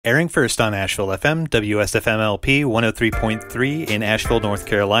Airing first on Asheville FM, WSFM-LP 103.3 in Asheville, North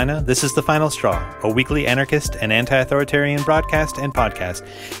Carolina, this is The Final Straw, a weekly anarchist and anti-authoritarian broadcast and podcast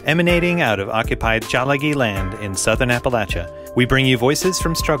emanating out of occupied Tsalagi land in southern Appalachia. We bring you voices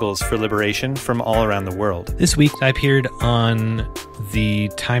from struggles for liberation from all around the world. This week, I appeared on the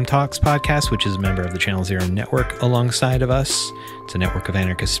Time Talks podcast, which is a member of the Channel Zero Network alongside of us. It's a network of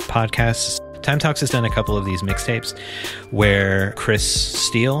anarchist podcasts. Time Talks has done a couple of these mixtapes where Chris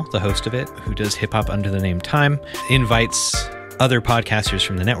Steele, the host of it, who does hip-hop under the name Time, invites other podcasters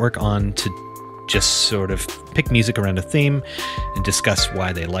from the network on to just sort of pick music around a theme and discuss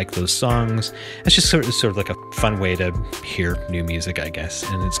why they like those songs. It's just sort of like a fun way to hear new music, I guess.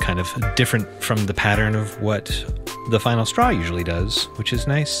 And it's kind of different from the pattern of what The Final Straw usually does, which is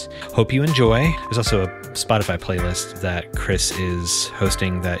nice. Hope you enjoy. There's also a Spotify playlist that Chris is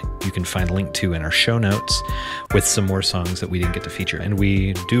hosting that you can find a link to in our show notes with some more songs that we didn't get to feature. And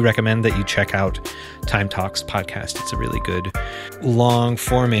we do recommend that you check out Time Talks podcast. It's a really good long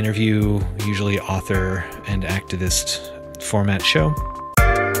form interview, usually author and activist format show.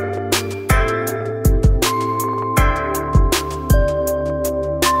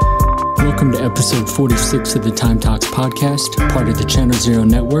 Welcome to episode 46 of the Time Talks podcast, part of the Channel Zero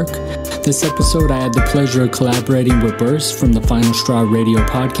Network. This episode, I had the pleasure of collaborating with Burst from the Final Straw radio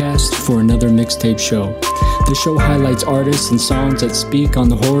podcast for another mixtape show. The show highlights artists and songs that speak on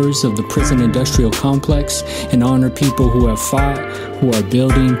the horrors of the prison industrial complex and honor people who have fought, who are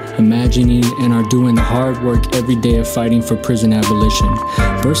building, imagining, and are doing the hard work every day of fighting for prison abolition.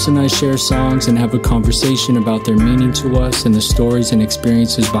 Burst and I share songs and have a conversation about their meaning to us and the stories and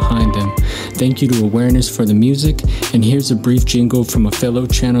experiences behind them. Thank you to Awareness for the music, and here's a brief jingle from a fellow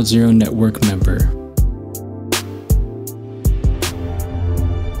Channel Zero Network member.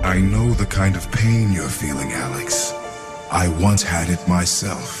 I know the kind of pain you're feeling, Alex. I once had it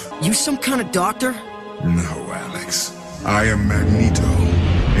myself. You some kind of doctor? No, Alex. I am Magneto,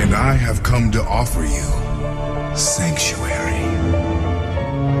 and I have come to offer you sanctuary.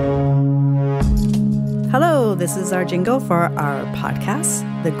 Hello, this is our jingle for our podcast,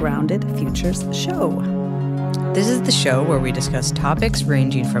 The Grounded Futures Show. This is the show where we discuss topics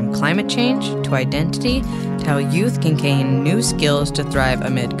ranging from climate change to identity to how youth can gain new skills to thrive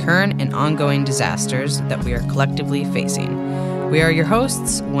amid current and ongoing disasters that we are collectively facing. We are your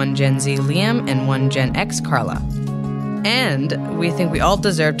hosts, one Gen Z Liam and one Gen X Carla. And we think we all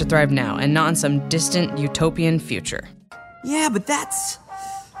deserve to thrive now and not in some distant utopian future. Yeah, but that's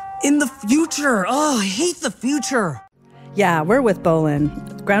in the future. Oh, I hate the future. Yeah, we're with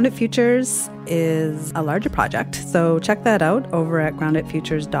Bolin. Grounded Futures is a larger project, so check that out over at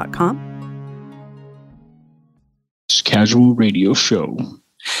groundedfutures.com. Casual radio show.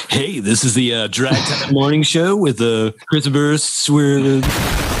 Hey, this is the Drag Time Morning Show with Chris Burst.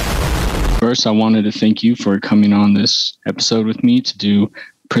 First, I wanted to thank you for coming on this episode with me to do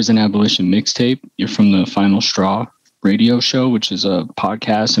Prison Abolition Mixtape. You're from the Final Straw radio show, which is a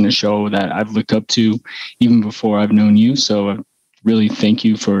podcast and a show that I've looked up to even before I've known you. So I really thank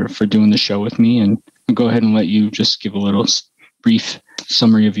you for doing the show with me, and I'll go ahead and let you just give a little brief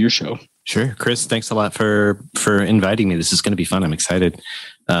summary of your show. Sure. Chris, thanks a lot for inviting me. This is going to be fun. I'm excited.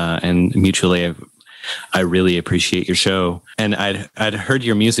 And mutually, I really appreciate your show. And I'd heard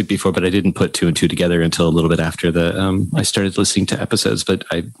your music before, but I didn't put two and two together until a little bit after I started listening to episodes. But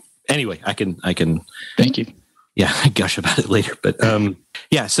anyway, I can. Thank you. Yeah, I gush about it later. But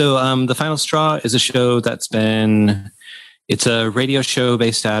so The Final Straw is a show it's a radio show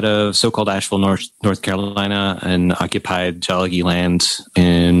based out of so-called Asheville, North Carolina, and occupied Tsalagi land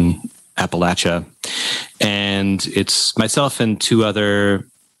in Appalachia. And it's myself and two other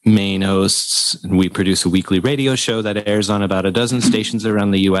main hosts. And we produce a weekly radio show that airs on about a dozen stations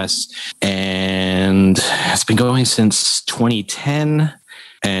around the U.S. And it's been going since 2010.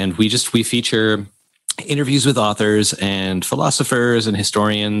 And we feature interviews with authors and philosophers and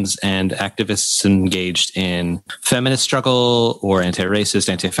historians and activists engaged in feminist struggle or anti-racist,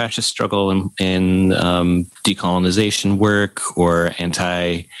 anti-fascist struggle in decolonization work or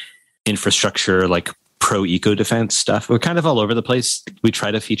anti-infrastructure, like pro-eco defense stuff. We're kind of all over the place. We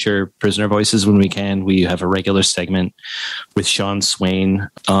try to feature prisoner voices when we can. We have a regular segment with Sean Swain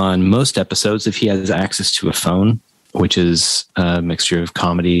on most episodes if he has access to a phone, which is a mixture of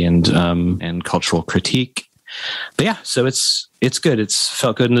comedy and cultural critique. But yeah, so it's good. It's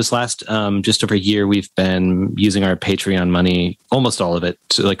felt good in this last just over a year. We've been using our Patreon money, almost all of it.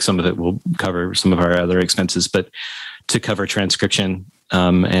 So like some of it will cover some of our other expenses, but to cover transcription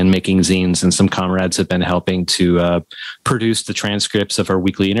and making zines. And some comrades have been helping to produce the transcripts of our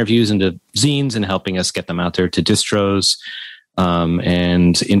weekly interviews into zines and helping us get them out there to distros.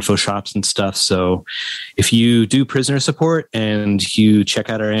 and info shops and stuff. So if you do prisoner support and you check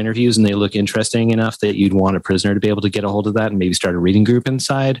out our interviews and they look interesting enough that you'd want a prisoner to be able to get a hold of that and maybe start a reading group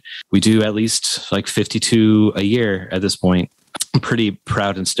inside, we do at least like 52 a year at this point. I'm pretty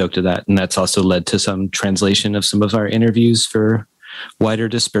proud and stoked of that. And that's also led to some translation of some of our interviews for wider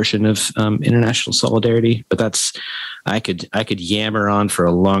dispersion of international solidarity. But that's, I could yammer on for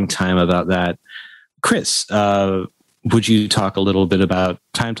a long time about that. Chris, would you talk a little bit about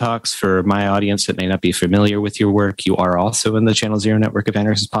Time Talks for my audience that may not be familiar with your work? You are also in the Channel Zero network of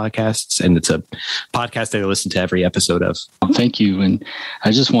anarchist podcasts, and it's a podcast that I listen to every episode of. Thank you. And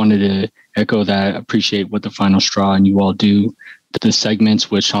I just wanted to echo that. Appreciate what the Final Straw and you all do. The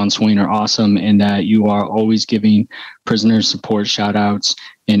segments with Sean Swain are awesome, and that you are always giving prisoners support shout outs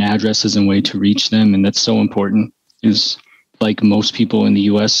and addresses and way to reach them. And that's so important. Is like most people in the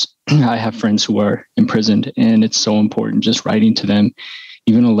US, I have friends who are imprisoned, and it's so important just writing to them,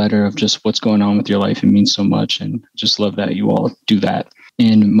 even a letter of just what's going on with your life. It means so much. And just love that you all do that.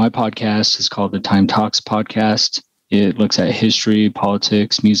 And my podcast is called the Time Talks Podcast. It looks at history,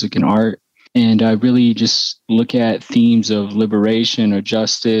 politics, music, and art. And I really just look at themes of liberation or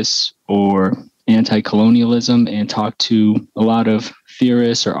justice or anti-colonialism and talk to a lot of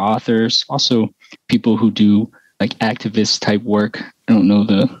theorists or authors, also people who do like activist type work. I don't know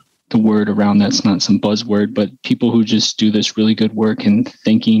the word around that's not some buzzword, but people who just do this really good work and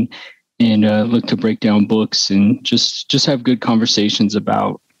thinking and look to break down books and just have good conversations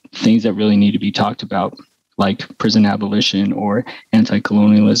about things that really need to be talked about, like prison abolition or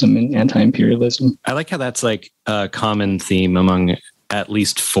anti-colonialism and anti-imperialism. I like how that's like a common theme among at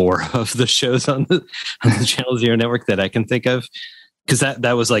least 4 of the shows on the Channel Zero network that I can think of. Because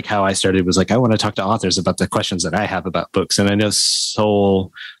that was like how I started, was like, I want to talk to authors about the questions that I have about books. And I know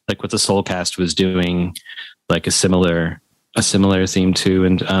Soul, like what the Soulcast was doing, like a similar theme too.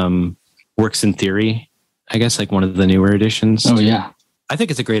 And Works in Theory, I guess, like one of the newer editions. Oh yeah. I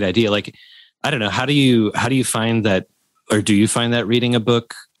think it's a great idea. Like, I don't know, how do you find that, or do you find that reading a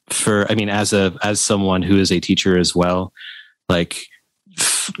book as someone who is a teacher as well, like,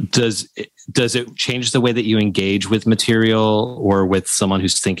 does it change the way that you engage with material or with someone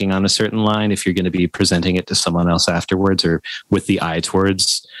who's thinking on a certain line if you're going to be presenting it to someone else afterwards, or with the eye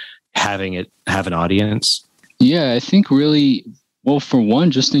towards having it have an audience? Yeah, I think really, well, for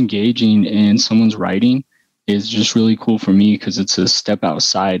one, just engaging in someone's writing is just really cool for me because it's a step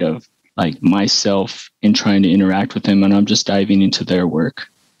outside of like myself and trying to interact with them, and I'm just diving into their work.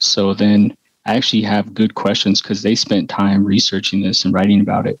 So then I actually have good questions because they spent time researching this and writing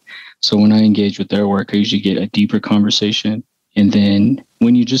about it. So when I engage with their work, I usually get a deeper conversation. And then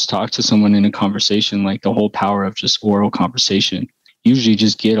when you just talk to someone in a conversation, like the whole power of just oral conversation, you usually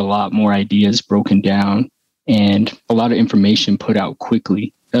just get a lot more ideas broken down and a lot of information put out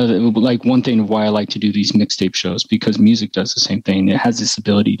quickly. Like one thing of why I like to do these mixtape shows, because music does the same thing. It has this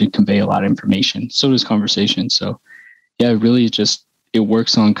ability to convey a lot of information. So does conversation. So yeah, really it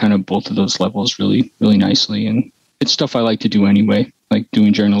works on kind of both of those levels really, really nicely. And it's stuff I like to do anyway, like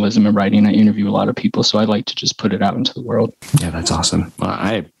doing journalism and writing. I interview a lot of people, so I like to just put it out into the world. Yeah, that's awesome. Well,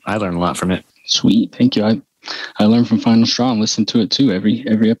 I learned a lot from it. Sweet. Thank you. I learned from Final Straw and listen to it too every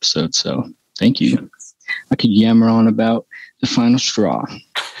episode. So thank you. I could yammer on about the Final Straw.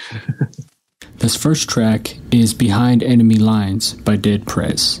 This first track is Behind Enemy Lines by Dead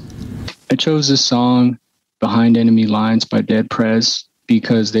Prez. I chose this song, Behind Enemy Lines by Dead Prez,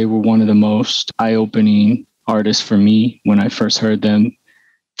 because they were one of the most eye-opening artists for me when I first heard them.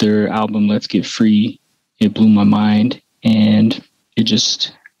 Their album, Let's Get Free, it blew my mind, and it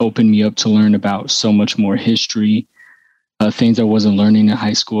just opened me up to learn about so much more history, things I wasn't learning in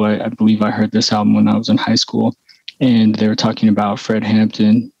high school. I believe I heard this album when I was in high school, and they were talking about Fred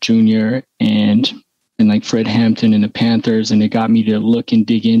Hampton Jr. and like Fred Hampton and the Panthers, and it got me to look and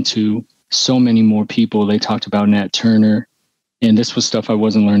dig into so many more people. They talked about Nat Turner, and this was stuff I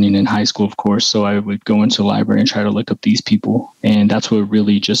wasn't learning in high school, of course. So I would go into the library and try to look up these people. And that's what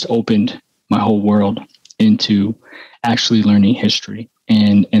really just opened my whole world into actually learning history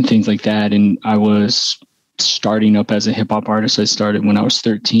and things like that. And I was starting up as a hip hop artist. I started when I was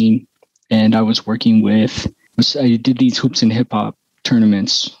 13, and I was working I did these hoops and hip hop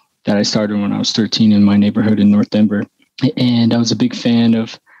tournaments that I started when I was 13 in my neighborhood in North Denver. And I was a big fan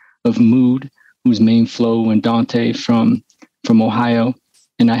of Mood, who's Main Flow, and Dante from Ohio.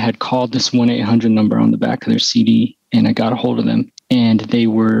 And I had called this 1-800 number on the back of their CD, and I got a hold of them. And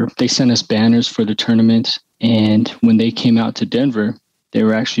they sent us banners for the tournament. And when they came out to Denver, they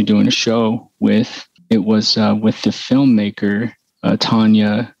were actually doing a show with the filmmaker,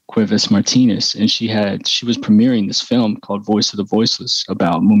 Tanya Cuevas Martinez, and she was premiering this film called Voice of the Voiceless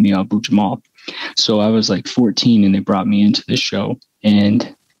about Mumia Abu-Jamal. So I was like 14 and they brought me into this show,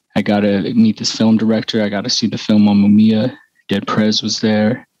 and I got to meet this film director. I got to see the film on Mumia. Dead Prez was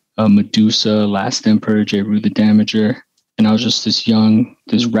there, Medusa, Last Emperor, Jeru the Damager. And I was just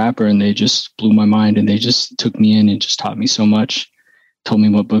this rapper, and they just blew my mind, and they just took me in and just taught me so much, told me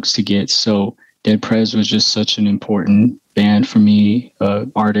what books to get. So Dead Prez was just such an important band for me,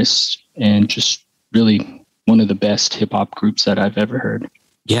 artist, and just really one of the best hip hop groups that I've ever heard.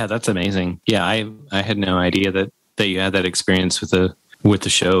 Yeah, that's amazing. Yeah, I had no idea that you had that experience with the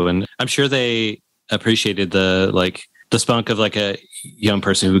show, and I'm sure they appreciated the spunk of like a young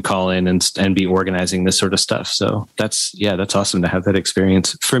person who would call in and be organizing this sort of stuff. So that's awesome to have that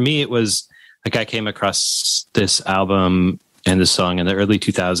experience. For me, it was like I came across this album and this song in the early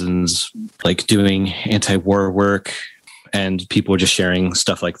 2000s, like doing anti-war work, and people were just sharing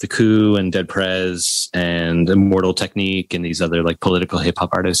stuff like The Coup and Dead Prez and Immortal Technique and these other like political hip hop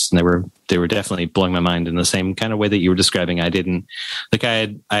artists. And they were definitely blowing my mind in the same kind of way that you were describing. I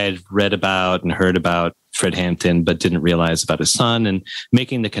had read about and heard about Fred Hampton, but didn't realize about his son, and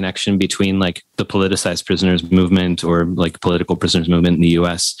making the connection between like the politicized prisoners movement or like political prisoners movement in the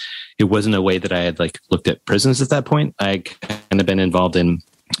US. It wasn't a way that I had like looked at prisons at that point. I kind of been involved in,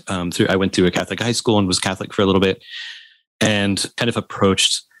 I went through a Catholic high school and was Catholic for a little bit, and kind of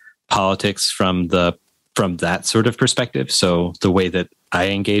approached politics from that sort of perspective. So the way that I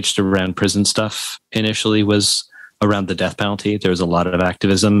engaged around prison stuff initially was around the death penalty. There was a lot of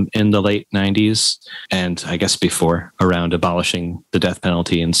activism in the late 90s, and I guess before, around abolishing the death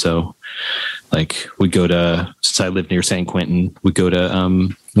penalty. And so like since I lived near San Quentin, we'd go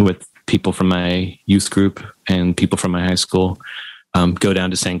to, with people from my youth group and people from my high school, go down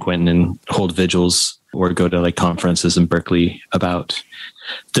to San Quentin and hold vigils, or go to like conferences in Berkeley about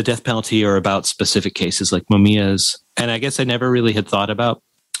the death penalty or about specific cases like Mumia's. And I guess I never really had thought about,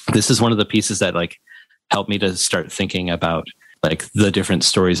 this is one of the pieces that like helped me to start thinking about like the different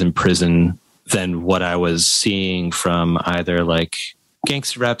stories in prison than what I was seeing from either like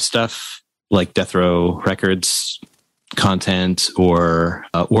gangster rap stuff, like Death Row Records content, or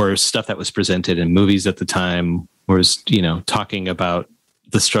stuff that was presented in movies at the time, was, talking about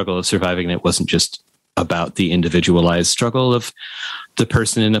the struggle of surviving. And it wasn't just about the individualized struggle of the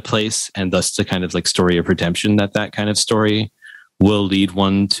person in a place, and thus the kind of like story of redemption that kind of story will lead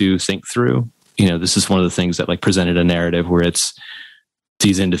one to think through. This is one of the things that like presented a narrative where it's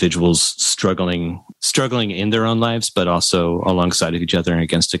these individuals struggling in their own lives, but also alongside of each other and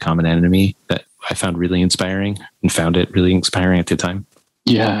against a common enemy, that I found really inspiring, and found it really inspiring at the time.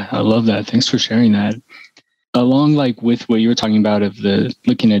 Yeah, I love that. Thanks for sharing that. Along like with what you were talking about of the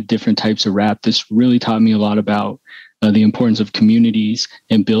looking at different types of rap, this really taught me a lot about the importance of communities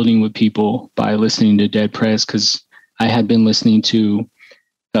and building with people by listening to Dead Prez, because I had been listening to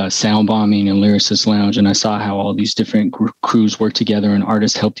Sound Bombing and Lyricist Lounge, and I saw how all these different crews work together and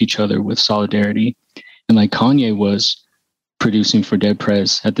artists helped each other with solidarity. And like Kanye was producing for Dead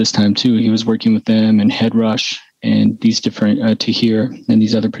Prez at this time too. He was working with them and Head Rush and these different Tahir and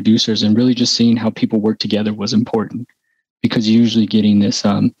these other producers, and really just seeing how people work together was important, because you're usually getting this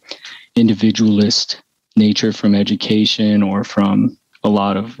individualist nature from education or from a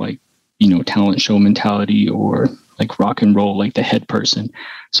lot of like, talent show mentality or like rock and roll, like the head person.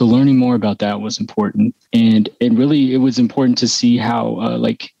 So learning more about that was important. And it was important to see how,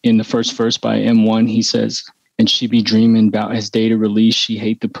 like in the first verse by M1, he says, and she be dreaming about his day to release. She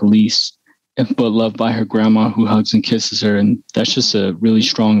hate the police, but loved by her grandma who hugs and kisses her. And that's just a really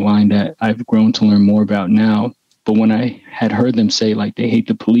strong line that I've grown to learn more about now. But when I had heard them say like they hate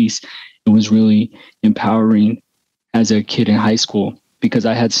the police, it was really empowering as a kid in high school, because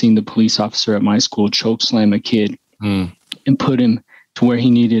I had seen the police officer at my school choke slam a kid and put him to where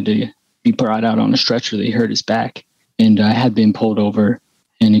he needed to be brought out on a stretcher. They hurt his back. And I had been pulled over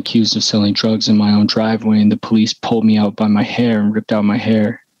and accused of selling drugs in my own driveway. And the police pulled me out by my hair and ripped out my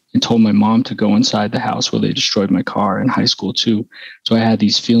hair and told my mom to go inside the house where they destroyed my car in high school too. So I had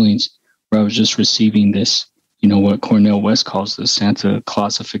these feelings where I was just receiving this, what Cornel West calls the Santa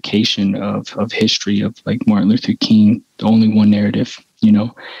Clausification of history, of like Martin Luther King, the only one narrative,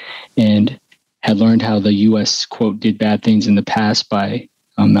 and had learned how the U.S., quote, did bad things in the past by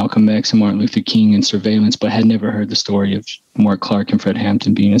Malcolm X and Martin Luther King and surveillance, but had never heard the story of Mark Clark and Fred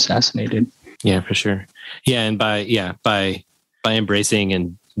Hampton being assassinated. Yeah, for sure. Yeah, and by embracing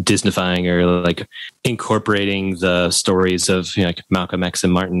and Disneyfying or like incorporating the stories of like Malcolm X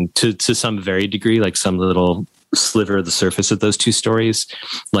and Martin to some very degree, like some little sliver of the surface of those two stories,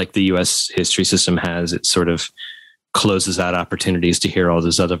 like the U.S. history system has, it sort of closes out opportunities to hear all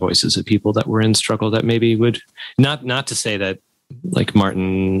those other voices of people that were in struggle that maybe would not to say that like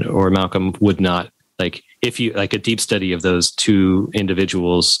Martin or Malcolm would not, like, if you like a deep study of those two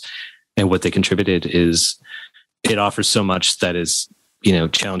individuals and what they contributed is it offers so much that is, you know,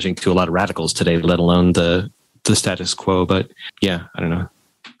 challenging to a lot of radicals today, let alone the status quo. But yeah, I don't know.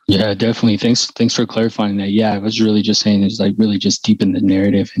 Yeah, definitely. Thanks for clarifying that. Yeah, I was really just saying it's like really just deepened the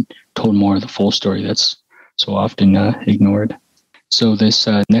narrative and told more of the full story that's so often ignored. So this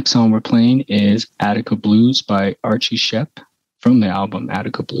next song we're playing is Attica Blues by Archie Shepp from the album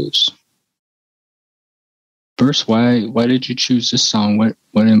Attica Blues. First, why did you choose this song?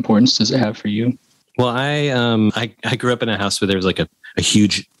 What importance does it have for you? Well, I grew up in a house where there was like a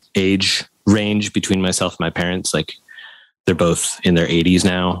huge age range between myself and my parents. Like, they're both in their 80s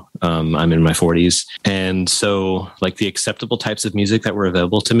now. I'm in my 40s. And so like the acceptable types of music that were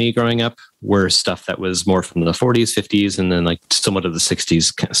available to me growing up were stuff that was more from the 40s, 50s, and then like somewhat of the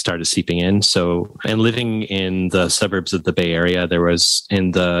 60s started seeping in. So, and living in the suburbs of the Bay Area, there was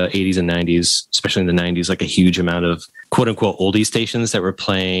in the 80s and 90s, especially in the 90s, like a huge amount of quote unquote oldie stations that were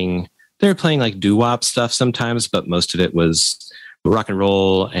playing. They were playing like doo-wop stuff sometimes, but most of it was rock and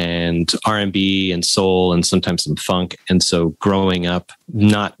roll and R&B and soul and sometimes some funk. And so growing up,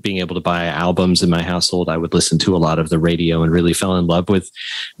 not being able to buy albums in my household, I would listen to a lot of the radio and really fell in love with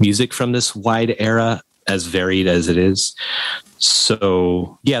music from this wide era, as varied as it is.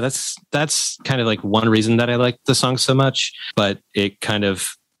 So yeah, that's kind of like one reason that I like the song so much, but it kind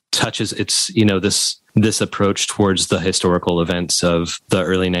of touches, it's, you know, this approach towards the historical events of the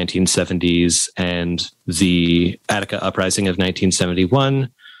early 1970s and the Attica uprising of 1971,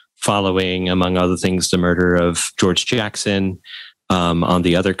 following, among other things, the murder of George Jackson on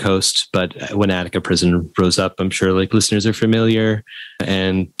the other coast. But when Attica prison rose up, I'm sure like listeners are familiar,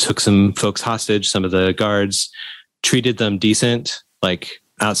 and took some folks hostage. Some of the guards treated them decent, like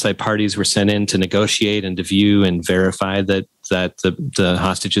outside parties were sent in to negotiate and to view and verify that the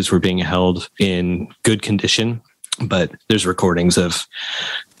hostages were being held in good condition. But there's recordings of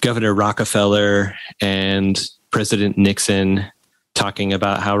Governor Rockefeller and President Nixon talking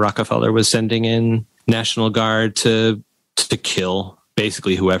about how Rockefeller was sending in National Guard to kill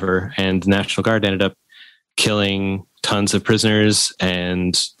basically whoever. And the National Guard ended up killing tons of prisoners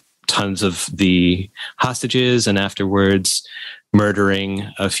and tons of the hostages, and afterwards murdering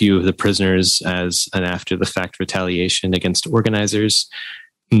a few of the prisoners as an after the fact retaliation against organizers.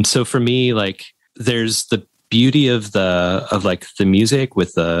 And so for me, like, there's the beauty of the music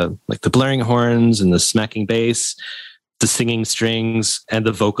with the blaring horns and the smacking bass, the singing strings, and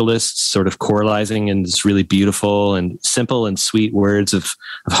the vocalists sort of choralizing in this really beautiful and simple and sweet words of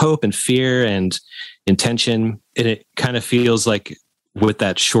hope and fear and intention. And it kind of feels like with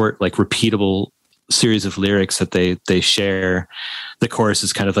that short, like repeatable series of lyrics that they share, the chorus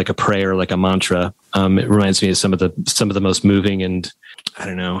is kind of like a prayer, like a mantra. It reminds me of some of the most moving and, I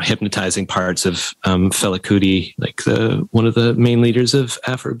don't know, hypnotizing parts of Fela Kuti, like one of the main leaders of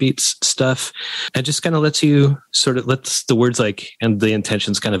Afrobeats stuff. And just kind of lets the words like and the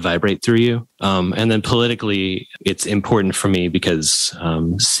intentions kind of vibrate through you. And then politically, it's important for me because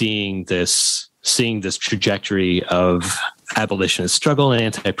seeing this trajectory of abolitionist struggle and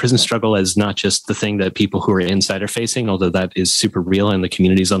anti-prison struggle as not just the thing that people who are inside are facing, although that is super real in the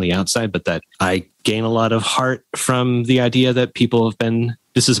communities on the outside, but that I gain a lot of heart from the idea that people have been,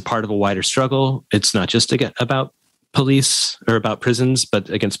 this is a part of a wider struggle. It's not just about police or about prisons, but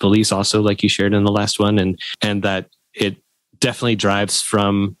against police also, like you shared in the last one. And that it definitely drives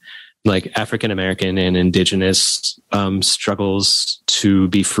from like African-American and indigenous struggles to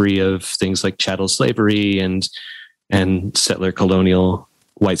be free of things like chattel slavery and settler colonial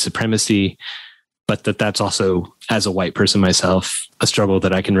white supremacy. But that's also, as a white person myself, a struggle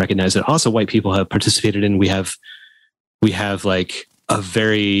that I can recognize that also white people have participated in. We have like a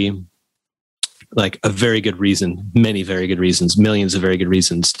very good reason, many very good reasons, millions of very good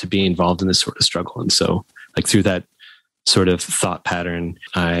reasons to be involved in this sort of struggle. And so like through that sort of thought pattern,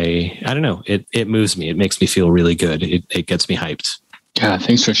 I don't know, it moves me. It makes me feel really good. It gets me hyped. Yeah,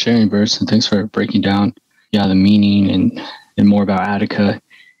 thanks for sharing, Bruce, and thanks for breaking down the meaning and more about Attica.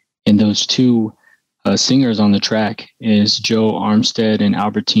 And those two singers on the track is Joe Armstead and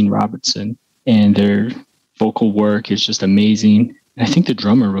Albertine Robinson, and their vocal work is just amazing. I think the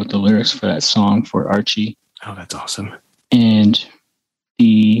drummer wrote the lyrics for that song for Archie. Oh, that's awesome. And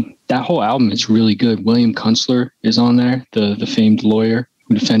that whole album is really good. William Kunstler is on there, the famed lawyer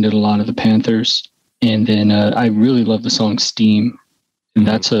who defended a lot of the Panthers. And then I really love the song Steam. And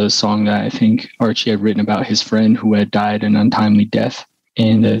that's a song that I think Archie had written about his friend who had died an untimely death.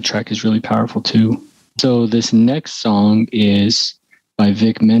 And the track is really powerful too. So this next song is by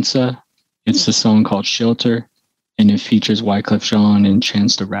Vic Mensa. It's a song called Shelter, and it features Wyclef Jean and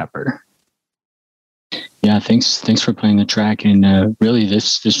Chance the Rapper. Yeah, thanks for playing the track. And really,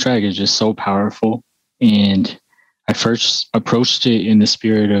 this track is just so powerful. And I first approached it in the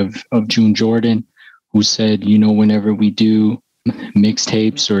spirit of June Jordan, who said, whenever we do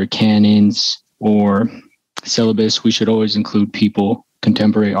mixtapes or canons or syllabus, we should always include people,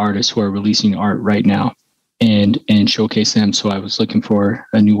 contemporary artists who are releasing art right now, and showcase them. So I was looking for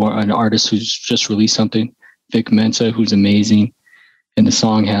an artist who's just released something, Vic Mensa, who's amazing. And the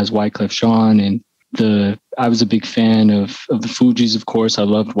song has Wyclef Jean, and I was a big fan of the Fugees, of course. I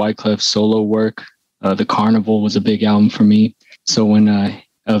loved Wyclef's solo work. The Carnival was a big album for me. So when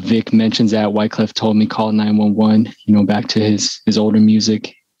Vic mentions that, Wyclef told me call 911, back to his older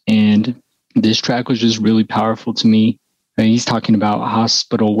music. And this track was just really powerful to me. He's talking about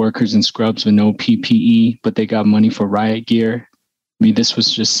hospital workers in scrubs with no PPE, but they got money for riot gear. I mean, this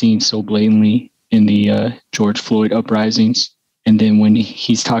was just seen so blatantly in the George Floyd uprisings. And then when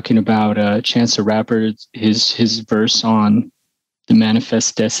he's talking about Chance the Rapper, his verse on the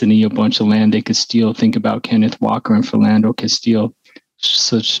manifest destiny, a bunch of land they could steal. Think about Kenneth Walker and Philando Castile.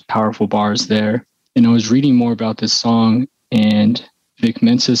 Such powerful bars there. And I was reading more about this song, and Vic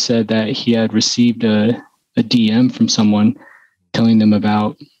Mensa said that he had received a DM from someone telling them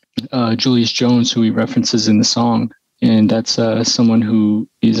about Julius Jones, who he references in the song. And that's someone who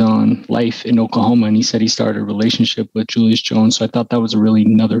is on L.I.F.E in Oklahoma. And he said he started a relationship with Julius Jones. So I thought that was a really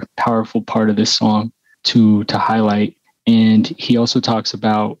another powerful part of this song to highlight. And he also talks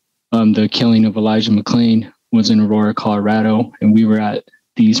about the killing of Elijah McClain was in Aurora, Colorado. And we were at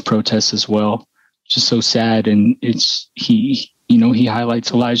these protests as well. Just so sad. And he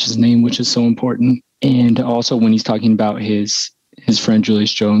highlights Elijah's name, which is so important. And also when he's talking about his friend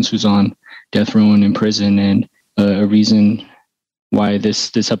Julius Jones, who's on death row and in prison, and a reason why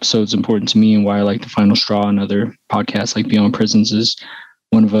this episode is important to me and why I like The Final Straw and other podcasts like Beyond Prisons is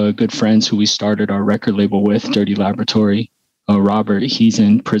one of our good friends who we started our record label with, Dirty Laboratory, Robert. He's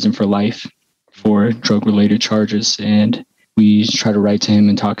in prison for life for drug-related charges, and we try to write to him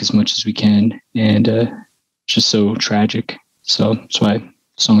and talk as much as we can, and just so tragic. So that's why the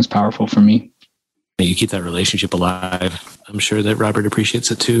song is powerful for me. You keep that relationship alive. I'm sure that Robert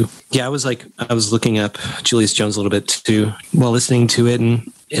appreciates it too. Yeah, I was looking up Julius Jones a little bit too while listening to it,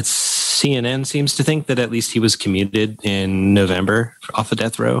 and CNN seems to think that at least he was commuted in November off of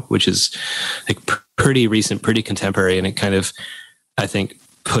death row, which is like pretty recent, pretty contemporary, and it kind of, I think,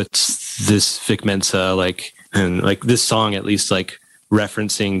 puts this Vic Mensa and this song at least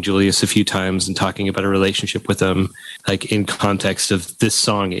referencing Julius a few times and talking about a relationship with him, in context of this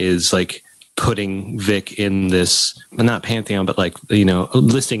song is putting Vic in this, not pantheon, but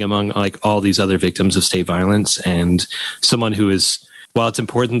listing among all these other victims of state violence, and someone who is, while it's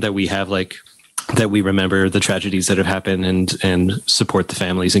important that we have that we remember the tragedies that have happened and support the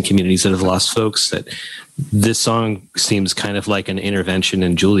families and communities that have lost folks, that this song seems kind of like an intervention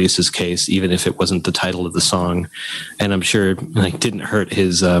in Julius's case, even if it wasn't the title of the song. And I'm sure didn't hurt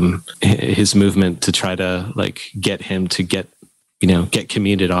his movement to try to get him to get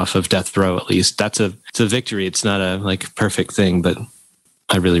commuted off of death row. At least it's a victory. It's not a perfect thing, but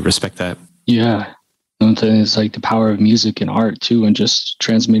I really respect that. Yeah. It's the power of music and art too, and just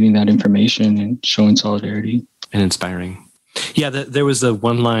transmitting that information and showing solidarity and inspiring. Yeah. There was a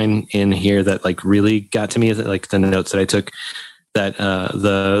one line in here that really got to me, the notes that I took, that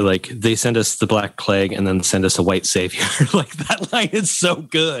they send us the Black Plague and then send us a white savior. That line is so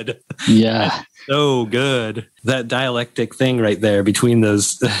good. Yeah. That's so good. That dialectic thing right there between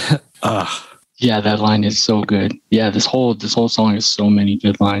those. Yeah, that line is so good. Yeah, this whole song has so many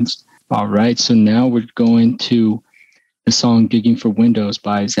good lines. All right, so now we're going to the song Gigging for Windows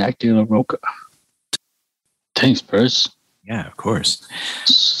by Zack de la Rocha. Thanks, Prez. Yeah, of course.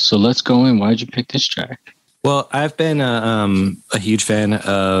 So let's go in. Why'd you pick this track? Well, I've been a huge fan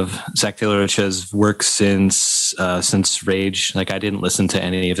of Zack de la Rocha's work since Rage. I didn't listen to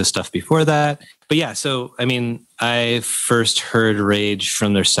any of his stuff before that. But yeah, so, I first heard Rage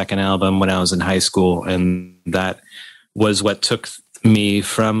from their second album when I was in high school. And that was what took me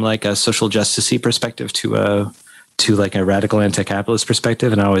from a social justice-y perspective to a radical anti-capitalist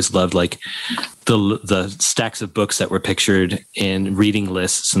perspective. And I always loved the stacks of books that were pictured in reading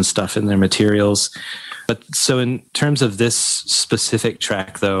lists and stuff in their materials. But so in terms of this specific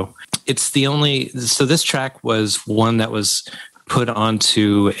track, though, so this track was one that was put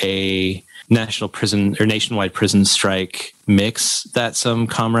onto a national prison or nationwide prison strike mix that some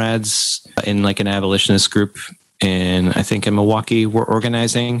comrades in an abolitionist group I think in Milwaukee were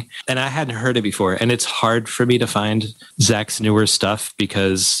organizing, and I hadn't heard it before. And it's hard for me to find Zack's newer stuff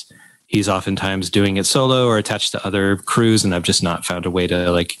because he's oftentimes doing it solo or attached to other crews, and I've just not found a way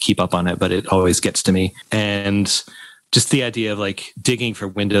to like keep up on it, but it always gets to me. And just the idea of like digging for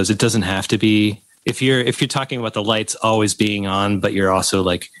windows, it doesn't have to be, if you're talking about the lights always being on, but you're also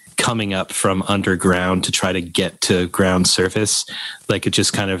like coming up from underground to try to get to ground surface, like it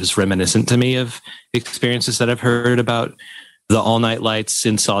just kind of is reminiscent to me of experiences that I've heard about the all-night lights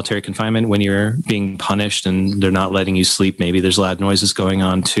in solitary confinement when you're being punished and they're not letting you sleep. Maybe there's loud noises going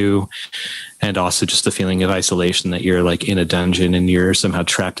on too. And also just the feeling of isolation that you're like in a dungeon and you're somehow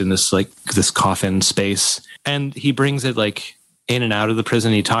trapped in this like this coffin space. And he brings it like in and out of the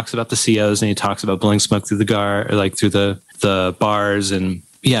prison. He talks about the COs and he talks about blowing smoke through the through the bars, and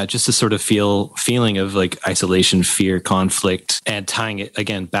yeah, just a sort of feeling of like isolation, fear, conflict, and tying it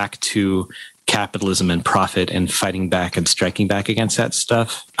again back to capitalism and profit and fighting back and striking back against that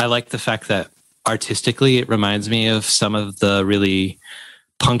stuff. I like the fact that artistically it reminds me of some of the really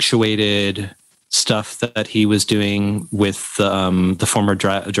punctuated stuff that he was doing with the former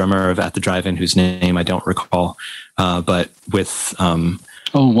drummer of At the Drive-In, whose name I don't recall, but with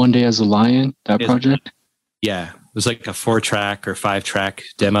One Day as a Lion, that project. Yeah, it was like a 4-track or 5-track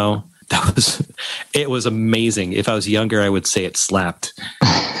demo. It was amazing. If I was younger, I would say it slapped.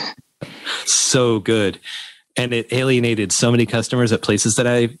 So good. And it alienated so many customers at places that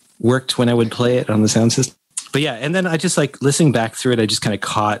I worked when I would play it on the sound system. But yeah, and then I just like listening back through it, I just kind of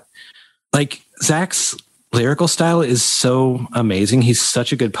caught like Zack's lyrical style is so amazing. He's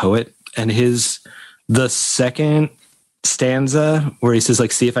such a good poet. And the second stanza where he says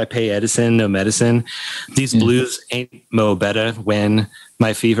like, see if I pay Edison, no medicine. These blues ain't mo better when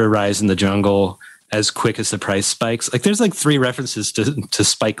my fever rise in the jungle as quick as the price spikes. Like there's like 3 references to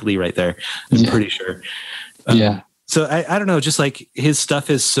Spike Lee right there. I'm pretty sure. So I don't know, just like his stuff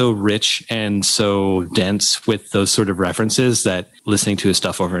is so rich and so dense with those sort of references that listening to his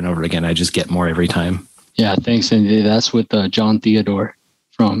stuff over and over again, I just get more every time. Yeah, thanks. And that's with John Theodore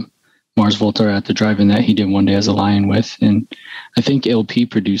from Mars Volta at the Drive-In that he did One Day as a Lion with. And I think L.P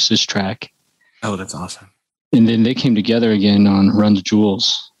produced this track. Oh, that's awesome. And then they came together again on Run the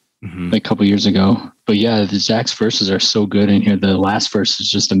Jewels like a couple years ago. But yeah, the Zack's verses are so good in here. The last verse is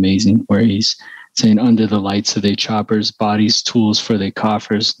just amazing, where he's saying, under the lights of they choppers, bodies, tools for they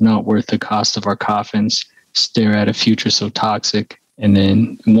coffers, not worth the cost of our coffins, stare at a future so toxic, and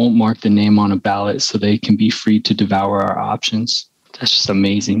then won't mark the name on a ballot so they can be free to devour our options. That's just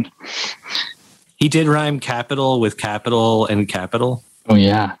amazing. He did rhyme capital with capital and capital. Oh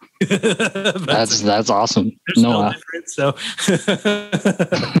yeah. that's awesome. There's no difference. So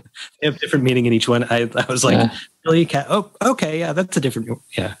they have different meaning in each one. I was like, really? Okay. Yeah, that's a different.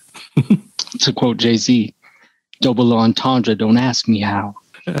 Yeah. To quote Jay-Z, double entendre, don't ask me how.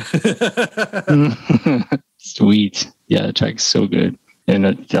 Sweet. Yeah, the track is so good. And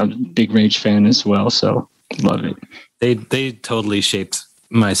I'm a big Rage fan as well, so love it. They totally shaped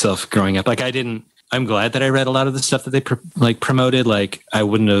myself growing up. Like I'm glad that I read a lot of the stuff that they promoted. Like I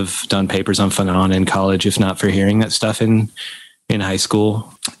wouldn't have done papers on Phenon in college if not for hearing that stuff in high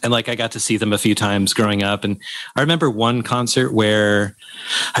school. And like I got to see them a few times growing up. And I remember one concert where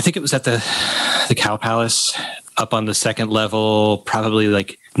I think it was at the Cow Palace up on the second level, probably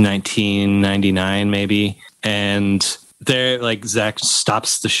like 1999 maybe. And there, like Zack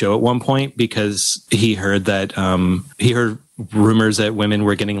stops the show at one point because he heard that he heard rumors that women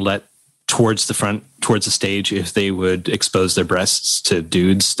were getting let towards the front, towards the stage, if they would expose their breasts to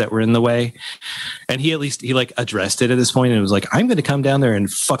dudes that were in the way. And he like addressed it at this point and was like, I'm going to come down there and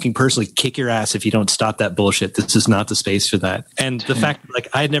fucking personally kick your ass if you don't stop that bullshit. This is not the space for that. And the fact, like,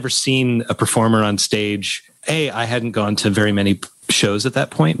 I had never seen a performer on stage. A, I hadn't gone to very many shows at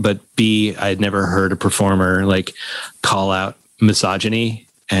that point, but B, I had never heard a performer like call out misogyny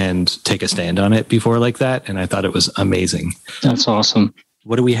and take a stand on it before like that. And I thought it was amazing. That's awesome.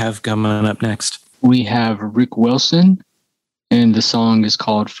 What do we have coming up next? We have Ric Wilson, and the song is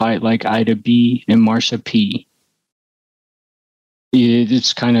called Fight Like Ida B and Marsha P.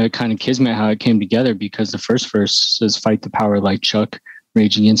 It's kind of kismet how it came together, because the first verse says fight the power like Chuck,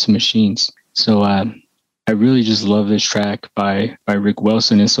 Rage Against the Machines. So I really just love this track by Ric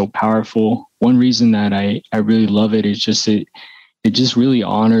Wilson. It's so powerful. One reason that I really love it is just it just really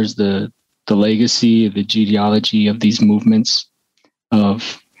honors the legacy, the genealogy of these movements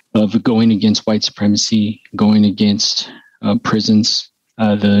of going against white supremacy, going against prisons.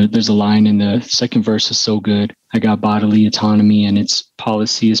 There's a line in the second verse is so good. I got bodily autonomy and its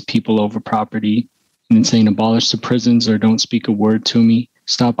policy is people over property. And it's saying abolish the prisons or don't speak a word to me.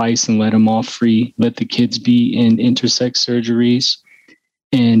 Stop ICE and Let Them All Free, Let the Kids Be, and Intersex Surgeries,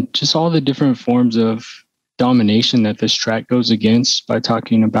 and just all the different forms of domination that this track goes against by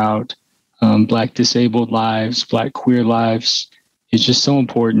talking about Black disabled lives, Black queer lives. It's just so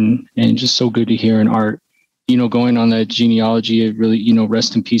important and just so good to hear in art. You know, going on that genealogy, it really, you know,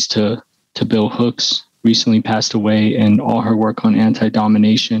 rest in peace to Bill Hooks, recently passed away, and all her work on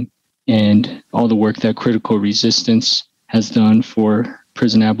anti-domination and all the work that Critical Resistance has done for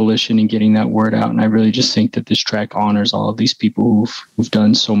prison abolition and getting that word out. And I really just think that this track honors all of these people who've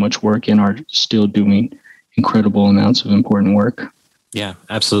done so much work and are still doing incredible amounts of important work. Yeah,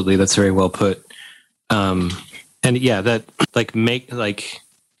 absolutely. That's very well put. And yeah, that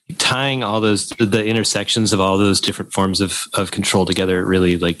tying all those, the intersections of all those different forms of control together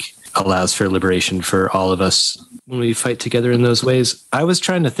really allows for liberation for all of us when we fight together in those ways. I was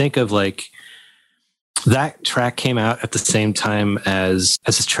trying to think of that track came out at the same time as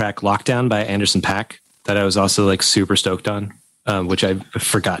this track Lockdown by Anderson .Paak that I was also super stoked on, which I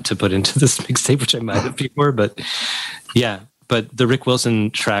forgot to put into this mixtape, which I might have before, but yeah. But the Ric Wilson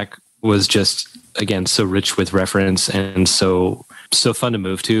track was just, again, so rich with reference and so fun to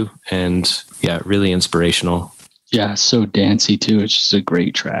move to, and yeah, really inspirational. Yeah, so dancey too. It's just a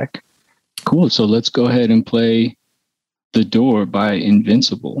great track. Cool. So let's go ahead and play The Door by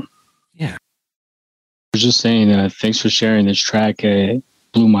Invincible. Yeah. I was just saying, thanks for sharing this track. It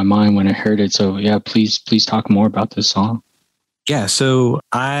blew my mind when I heard it. So yeah, please talk more about this song. Yeah, so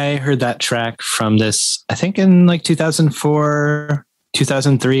I heard that track from this, I think in 2004,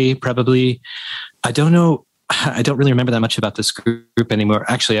 2003, probably. I don't know. I don't really remember that much about this group anymore.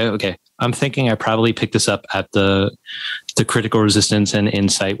 Actually, okay. I'm thinking I probably picked this up at the Critical Resistance and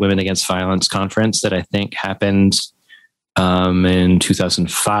Insight Women Against Violence conference that I think happened in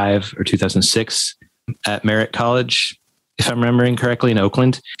 2005 or 2006 at Merritt College, if I'm remembering correctly, in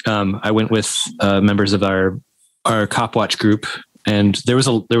Oakland. I went with members of our Cop Watch group, and there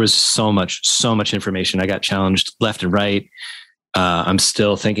was so much information. I got challenged left and right. I'm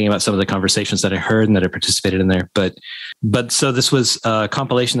still thinking about some of the conversations that I heard and that I participated in there. But so this was a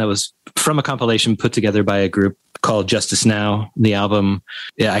compilation that was from a compilation put together by a group called Justice Now. The album,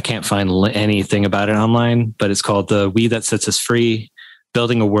 yeah, I can't find anything about it online, but it's called The We That Sets Us Free,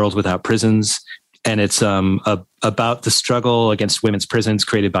 Building a World Without Prisons. And it's about the struggle against women's prisons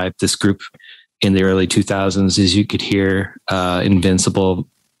created by this group in the early 2000s. As you could hear, Invincible,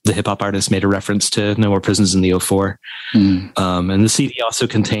 the hip hop artist, made a reference to No More Prisons in the 04. And the CD also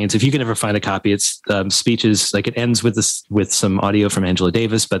contains, if you can ever find a copy, it's speeches. It ends with some audio from Angela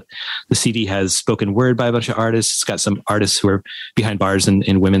Davis, but the CD has spoken word by a bunch of artists. It's got some artists who are behind bars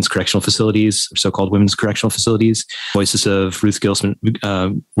in women's correctional facilities, or so-called women's correctional facilities. Voices of Ruth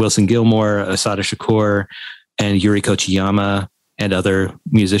Wilson Gilmore, Asada Shakur, and Yuri Kochiyama, and other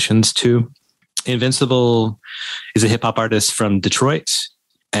musicians too. Invincible is a hip hop artist from Detroit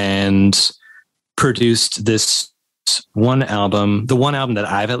and produced this one album. The one album that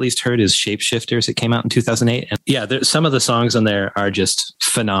I've at least heard is Shapeshifters. It came out in 2008. And yeah, some of the songs on there are just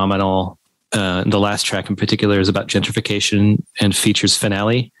phenomenal. The last track in particular is about gentrification and features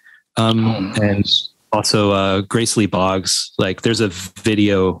Finale. And also Grace Lee Boggs. There's a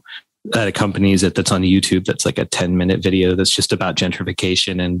video that accompanies it that's on YouTube that's a 10-minute video that's just about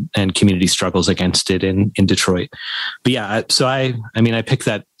gentrification and community struggles against it in Detroit. But yeah, so I picked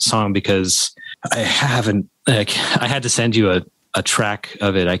that song because I haven't, I had to send you a track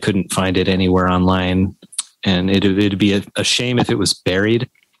of it. I couldn't find it anywhere online, and it'd be a shame if it was buried.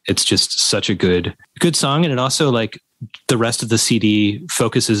 It's just such a good song. And it also, the rest of the CD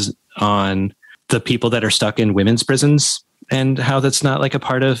focuses on the people that are stuck in women's prisons and how that's not a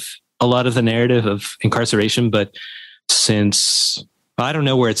part of a lot of the narrative of incarceration. But since I don't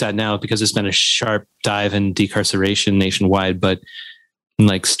know where it's at now, because it's been a sharp dive in decarceration nationwide, but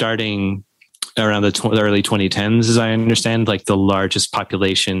starting around the early 2010s, as I understand, the largest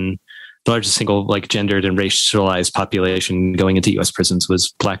single gendered and racialized population going into U.S. prisons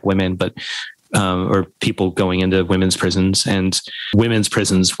was Black women, but or people going into women's prisons, and women's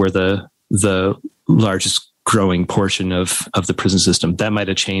prisons were the largest growing portion of the prison system. That might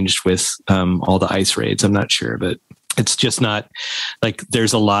have changed with all the ICE raids. I'm not sure, but it's just not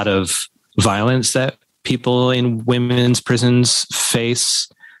there's a lot of violence that people in women's prisons face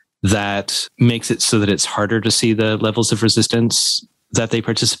that makes it so that it's harder to see the levels of resistance that they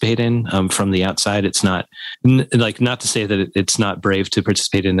participate in from the outside. It's not not to say that it's not brave to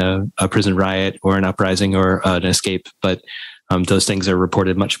participate in a prison riot or an uprising or an escape, but those things are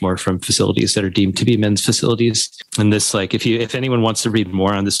reported much more from facilities that are deemed to be men's facilities. And this, if anyone wants to read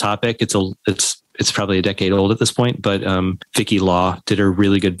more on this topic, it's it's probably a decade old at this point, but Vicky Law did a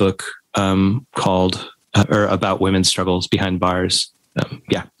really good book called or about women's struggles behind bars.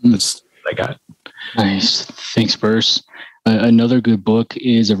 That's what I got. Nice. Thanks, Burse. Another good book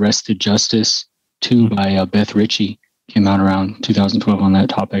is Arrested Justice 2 by Beth Ritchie. Came out around 2012 on that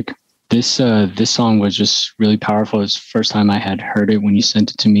topic. This song was just really powerful. It's the first time I had heard it when you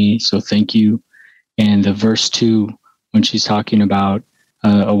sent it to me, so thank you. And the verse 2, when she's talking about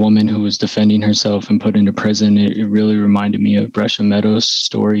a woman who was defending herself and put into prison, it really reminded me of Brescia Meadows'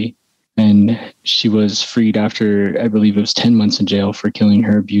 story. And she was freed after, I believe it was 10 months in jail for killing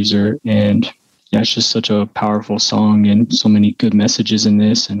her abuser. And yeah, it's just such a powerful song and so many good messages in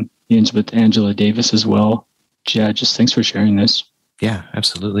this, and ends with Angela Davis as well. Yeah, just thanks for sharing this. Yeah,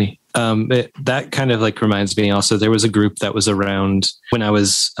 absolutely. That kind of like reminds me also, there was a group that was around when I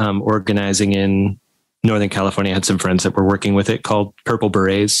was organizing in Northern California. I had some friends that were working with it, called Purple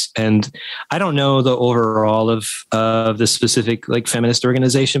Berets. And I don't know the overall of this specific like feminist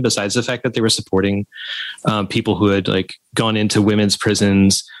organization, besides the fact that they were supporting people who had like gone into women's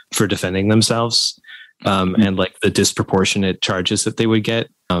prisons for defending themselves, and like the disproportionate charges that they would get,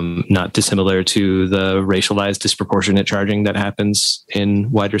 not dissimilar to the racialized disproportionate charging that happens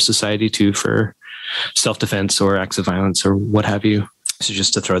in wider society too, for self-defense or acts of violence or what have you. So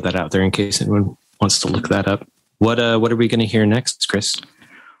just to throw that out there in case anyone wants to look that up. What are we going to hear next, Chris?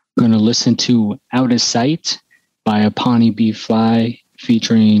 We're going to listen to Outasite by Apani B Fly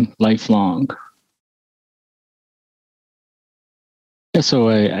featuring Lifelong. Yeah, so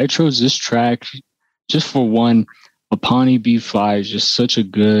I chose this track just for one. Apani B Fly is just such a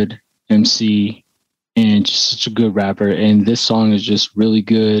good MC and just such a good rapper, and this song is just really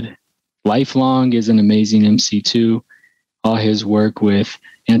good. Lifelong is an amazing MC too. All his work with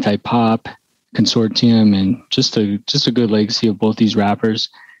Anti-Pop, Consortium, and just a good legacy of both these rappers.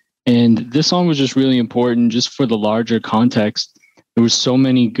 And this song was just really important just for the larger context. There was so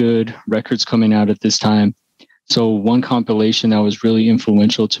many good records coming out at this time. So one compilation that was really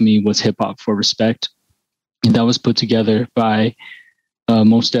influential to me was Hip Hop for Respect. And that was put together by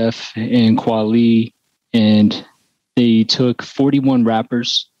Mos Def and Kweli. And they took 41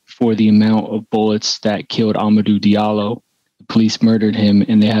 rappers for the amount of bullets that killed Amadou Diallo. The police murdered him,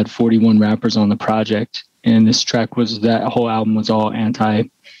 and they had 41 rappers on the project. And this track that whole album was all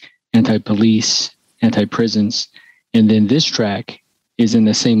anti-police, anti-prisons. And then this track is in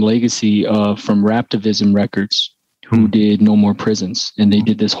the same legacy of from Raptivism Records, who did No More Prisons. And they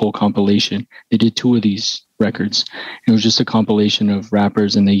did this whole compilation. They did 2 of these records. It was just a compilation of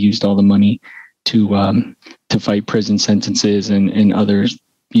rappers, and they used all the money to fight prison sentences and other,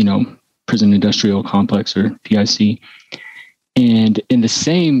 prison industrial complex, or PIC. And in the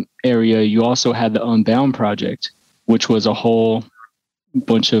same area, you also had the Unbound Project, which was a whole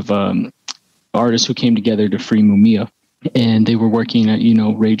bunch of artists who came together to free Mumia. And they were working at,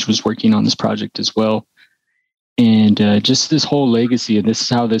 Rage was working on this project as well. And just this whole legacy, and this is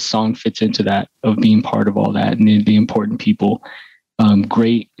how this song fits into that, of being part of all that and the important people.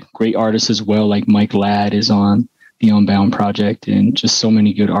 Great artists as well, like Mike Ladd is on the Unbound Project, and just so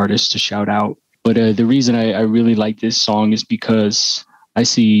many good artists to shout out. But the reason I really like this song is because I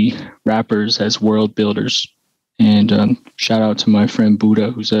see rappers as world builders. And shout out to my friend Buddha,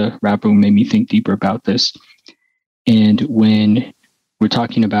 who's a rapper who made me think deeper about this. And when we're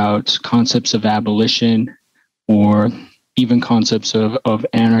talking about concepts of abolition, or even concepts of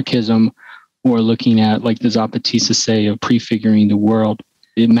anarchism, or looking at, like the Zapatista say, of prefiguring the world,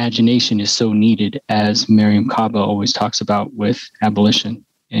 imagination is so needed, as Mariam Kaba always talks about with Abolition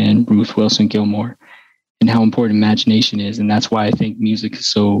and Ruth Wilson Gilmore, and how important imagination is. And that's why I think music is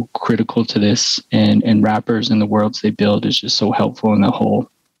so critical to this, and rappers and the worlds they build is just so helpful in the whole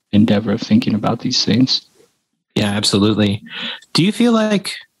endeavor of thinking about these things. Yeah, absolutely. Do you feel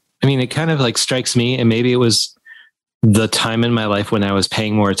like, it kind of like strikes me, and maybe it was the time in my life when I was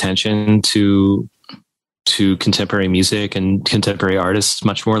paying more attention to contemporary music and contemporary artists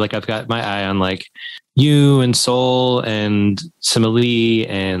much more. Like I've got my eye on like you and Soul and Simile,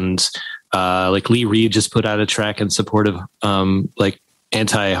 and like Lee Reed just put out a track in support of like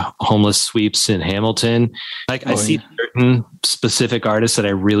anti-homeless sweeps in Hamilton. Like I see certain specific artists that I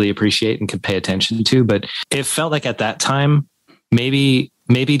really appreciate and can pay attention to, but it felt like at that time, maybe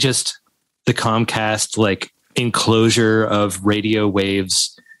just the Comcast like enclosure of radio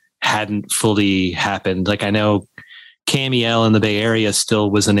waves hadn't fully happened. Like I know KMEL in the Bay Area still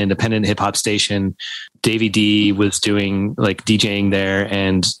was an independent hip hop station. Davey D was doing like DJing there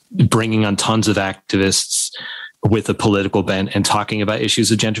and bringing on tons of activists with a political bent and talking about issues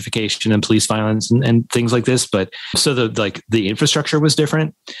of gentrification and police violence and things like this. But so the infrastructure was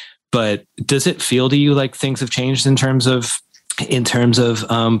different, But does it feel to you like things have changed in terms of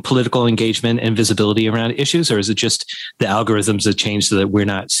political engagement and visibility around issues, or is it just the algorithms have changed so that we're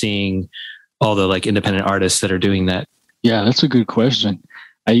not seeing all the like independent artists that are doing that? Yeah, that's a good question.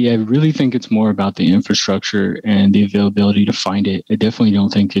 I really think it's more about the infrastructure and the availability to find it. I definitely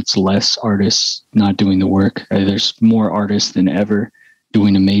don't think it's less artists not doing the work. There's more artists than ever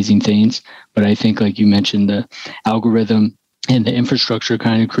doing amazing things. But I think, like you mentioned, the algorithm and the infrastructure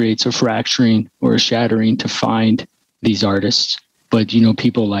kind of creates a fracturing or a shattering to find these artists. But, you know,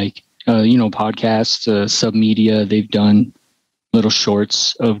 people like, podcasts, Submedia, they've done little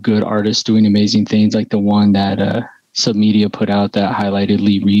shorts of good artists doing amazing things, like the one that Submedia put out that highlighted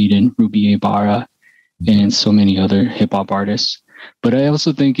Lee Reed and Ruby Ibarra and so many other hip hop artists. But I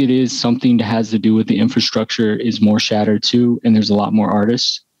also think it is something that has to do with the infrastructure is more shattered too. And there's a lot more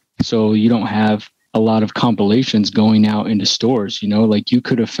artists. So you don't have a lot of compilations going out into stores, you know, like you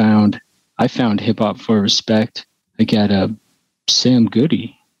could have I found Hip Hop for Respect, like at a Sam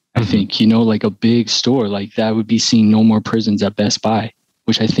Goody, I think, you know, like a big store like that would be seeing No More Prisons at Best Buy,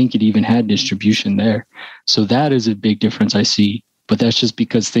 which I think it even had distribution there. So that is a big difference I see. But that's just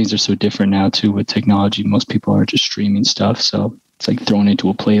because things are so different now too with technology. Most people are just streaming stuff. So it's like thrown into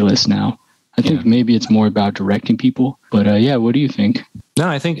a playlist now. I think maybe it's more about directing people. But what do you think? No,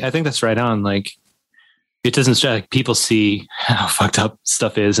 I think that's right on. Like, it doesn't like people see how fucked up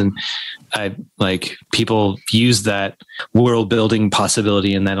stuff is, and people use that world building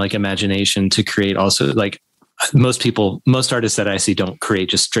possibility and that like imagination to create also like most artists that I see don't create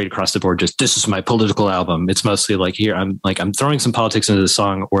just straight across the board. Just this is my political album. It's mostly like here I'm throwing some politics into the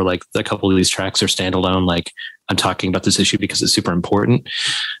song, or like a couple of these tracks are standalone. Like I'm talking about this issue because it's super important.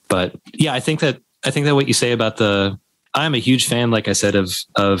 But yeah, I think that what you say about I'm a huge fan, like I said, of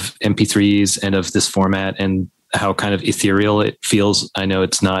MP3s and of this format and how kind of ethereal it feels. I know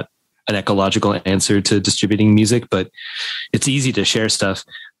it's not an ecological answer to distributing music, but it's easy to share stuff.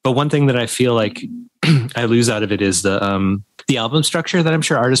 But one thing that I feel like I lose out of it is the album structure that I'm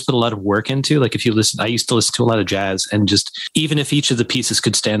sure artists put a lot of work into. Like if you listen, I used to listen to a lot of jazz, and just even if each of the pieces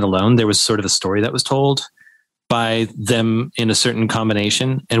could stand alone, there was sort of a story that was told by them in a certain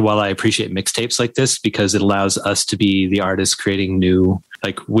combination. And while I appreciate mixtapes like this because it allows us to be the artists creating new,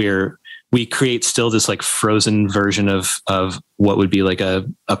 like we create still this like frozen version of what would be like a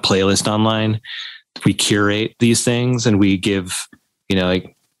playlist online. We curate these things and we give,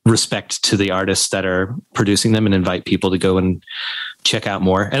 like respect to the artists that are producing them and invite people to go and check out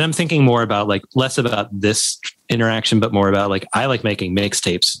more. And I'm thinking more about like less about this interaction, but more about like, I like making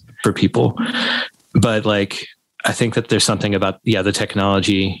mixtapes for people, but like, I think that there's something about, the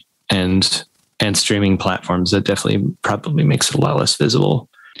technology and streaming platforms that definitely probably makes it a lot less visible.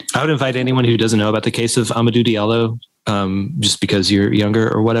 I would invite anyone who doesn't know about the case of Amadou Diallo, just because you're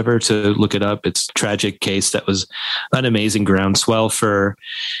younger or whatever, to look it up. It's a tragic case that was an amazing groundswell for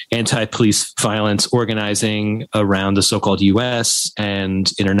anti-police violence organizing around the so-called US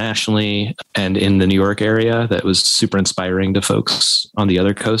and internationally and in the New York area. That was super inspiring to folks on the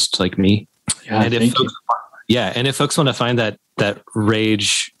other coast like me. And if folks want to find that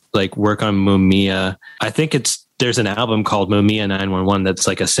rage, like work on Mumia, I think there's an album called Mumia 911 that's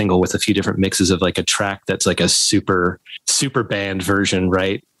like a single with a few different mixes of like a track that's like a super, super band version,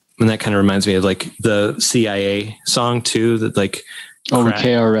 right? And that kind of reminds me of like the CIA song too, that like...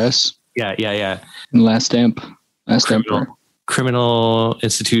 KRS. Yeah. And Last Emperor. Criminal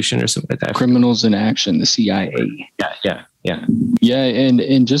Institution or something like that. Criminals in Action, the CIA. Yeah. Yeah,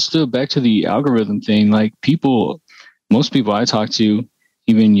 and just back to the algorithm thing, like most people I talk to,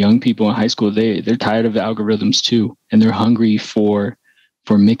 even young people in high school, they're tired of the algorithms too, and they're hungry for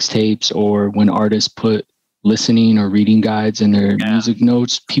mixtapes or when artists put listening or reading guides in their music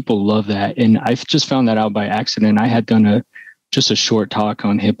notes. People love that, and I've just found that out by accident. I had done just a short talk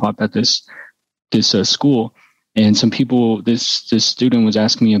on hip hop at this school, and some people, this student was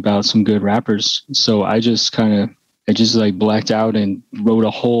asking me about some good rappers, so I just like blacked out and wrote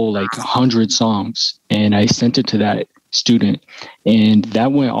a whole like 100 songs, and I sent it to that student, and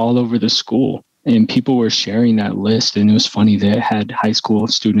that went all over the school, and people were sharing that list. And it was funny, they had high school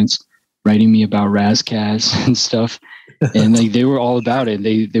students writing me about Razkaz and stuff, and like they were all about it.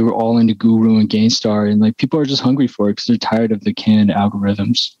 They were all into Guru and Gangstar, and like people are just hungry for it because they're tired of the canned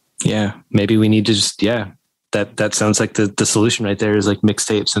algorithms. Yeah, maybe we need to just that sounds like the solution right there is like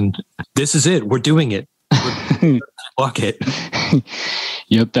mixtapes, and this is it. We're doing it. Walk it.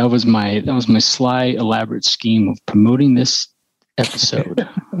 Yep, that was my sly, elaborate scheme of promoting this episode.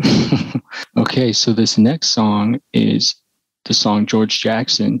 Okay, so this next song is the song George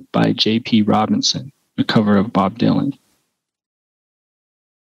Jackson by JP Robinson, a cover of Bob Dylan.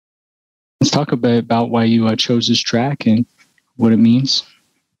 Let's talk a bit about why you chose this track and what it means.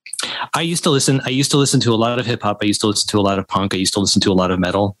 I used to listen to a lot of hip hop. I used to listen to a lot of punk. I used to listen to a lot of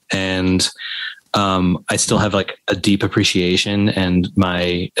metal, and I still have like a deep appreciation, and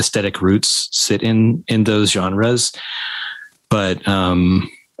my aesthetic roots sit in those genres. But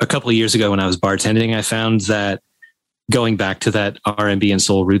a couple of years ago when I was bartending, I found that going back to that R&B and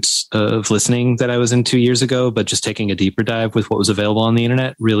soul roots of listening that I was in 2 years ago, but just taking a deeper dive with what was available on the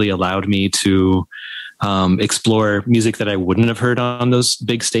internet really allowed me to explore music that I wouldn't have heard on those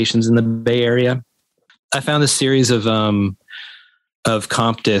big stations in the Bay Area. I found a series of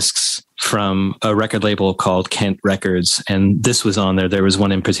comp discs from a record label called Kent Records, and this was on there. There was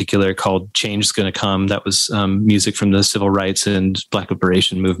one in particular called Change is Gonna Come. That was music from the civil rights and Black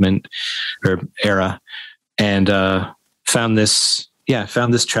Liberation movement or era, and found this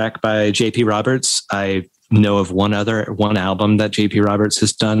track by JP Roberts. I know of one album that JP Roberts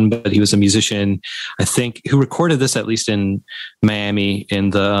has done, but he was a musician, I think, who recorded this at least in Miami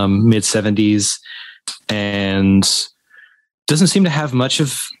in the mid 70s, and doesn't seem to have much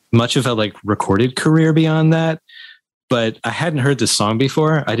of a like recorded career beyond that. But I hadn't heard this song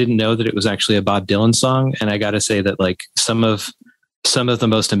before. I didn't know that it was actually a Bob Dylan song, and I got to say that like some of the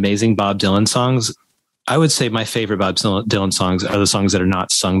most amazing Bob Dylan songs, I would say my favorite Bob Dylan songs are the songs that are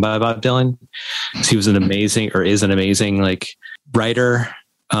not sung by Bob Dylan. He was is an amazing like writer,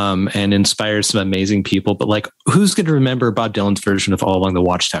 and inspires some amazing people. But like, who's going to remember Bob Dylan's version of All Along the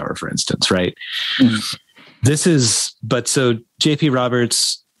Watchtower, for instance, right? Mm-hmm. So JP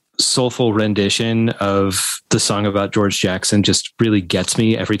Roberts' soulful rendition of the song about George Jackson just really gets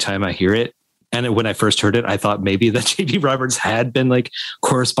me every time I hear it. And when I first heard it, I thought maybe that JP Roberts had been like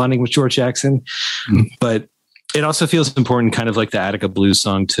corresponding with George Jackson. Mm-hmm. But it also feels important, kind of like the Attica Blues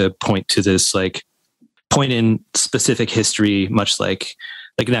song, to point to this, like point in specific history, much like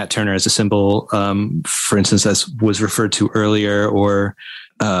Nat Turner as a symbol, for instance, as was referred to earlier, or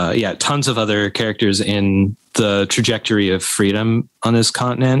tons of other characters in the trajectory of freedom on this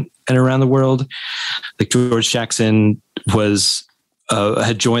continent and around the world. Like George Jackson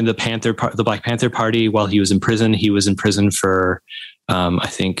had joined the Black Panther Party while he was in prison. He was in prison for, I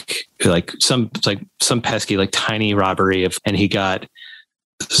think, some pesky, like tiny robbery and he got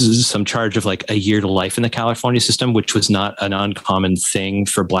some charge of like a year to life in the California system, which was not an uncommon thing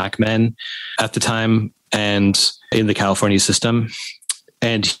for Black men at the time and in the California system.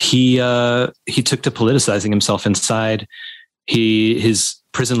 And he took to politicizing himself inside. His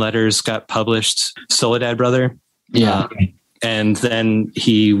prison letters got published. Soledad Brother. Yeah. And then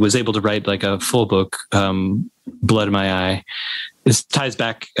he was able to write like a full book, Blood in My Eye. This ties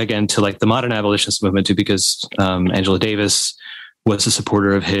back again to like the modern abolitionist movement too, because Angela Davis was a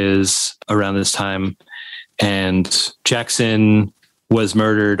supporter of his around this time. And Jackson was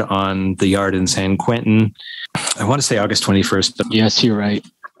murdered on the yard in San Quentin. I want to say August 21st. But yes, you're right.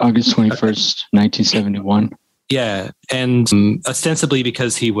 August 21st, 1971. Yeah. And ostensibly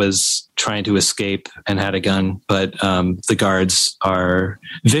because he was trying to escape and had a gun, but the guards are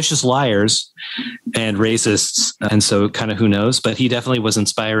vicious liars and racists. And so kind of who knows, but he definitely was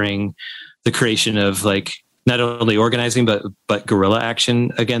inspiring the creation of like not only organizing, but guerrilla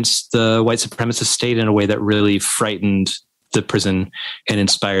action against the white supremacist state in a way that really frightened the prison and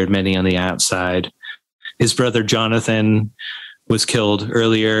inspired many on the outside. His brother Jonathan was killed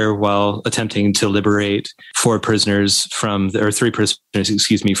earlier while attempting to liberate three prisoners from the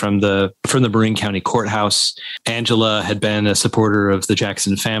Marin County courthouse. Angela had been a supporter of the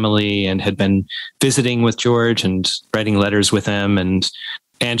Jackson family and had been visiting with George and writing letters with him. And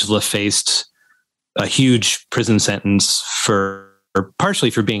Angela faced a huge prison sentence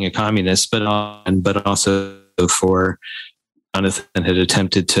partially for being a communist, but also for Jonathan had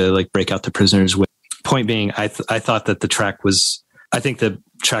attempted to like break out the prisoners with. Point being, I thought that the track was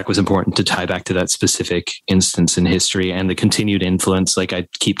important to tie back to that specific instance in history and the continued influence. Like I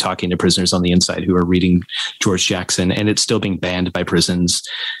keep talking to prisoners on the inside who are reading George Jackson, and it's still being banned by prisons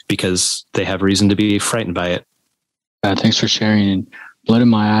because they have reason to be frightened by it. Thanks for sharing. And Blood in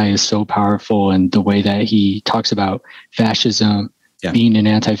My Eye is so powerful, and the way that he talks about fascism, being an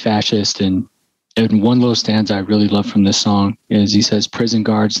anti-fascist, and one little stanza I really love from this song is he says, "Prison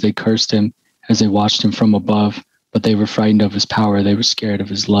guards, they cursed him as they watched him from above, but they were frightened of his power. They were scared of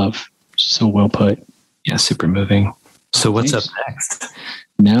his love." So well put. Yeah, super moving. So what's up next?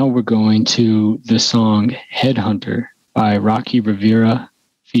 Now we're going to the song Headhunter by Rocky Rivera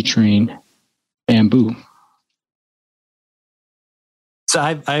featuring Bambu. So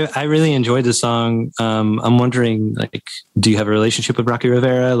I really enjoyed the song. I'm wondering, like, do you have a relationship with Rocky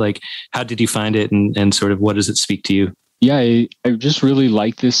Rivera? Like, how did you find it, and sort of what does it speak to you? Yeah, I just really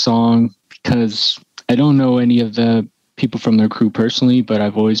like this song. because I don't know any of the people from their crew personally, but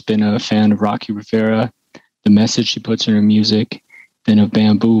I've always been a fan of Rocky Rivera, the message she puts in her music, then of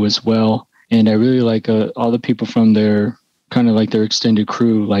Bambu as well. And I really like all the people from their kind of like their extended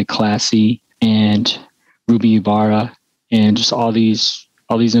crew, like Classy and Ruby Ibarra, and just all these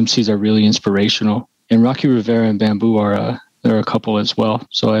MCs are really inspirational. And Rocky Rivera and Bambu are a couple as well.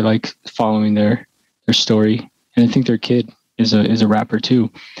 So I like following their story. And I think their kid is a rapper too.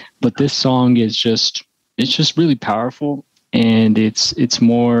 But this song is just really powerful, and it's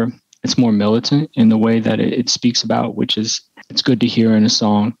more militant in the way that it speaks about, which is it's good to hear in a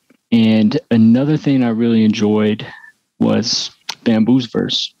song. And another thing I really enjoyed was Bambu's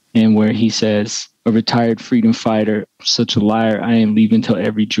verse, and where he says, "A retired freedom fighter, such a liar, I ain't leaving till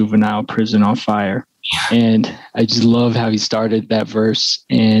every juvenile prison on fire." And I just love how he started that verse.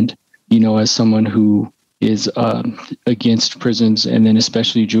 And, you know, as someone who is against prisons, and then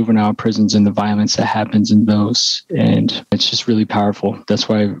especially juvenile prisons and the violence that happens in those. And it's just really powerful. That's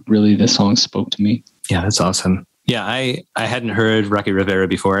why really this song spoke to me. Yeah, that's awesome. Yeah, I hadn't heard Rocky Rivera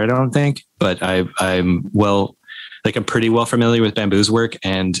before, I don't think, but I'm pretty well familiar with Bambu's work,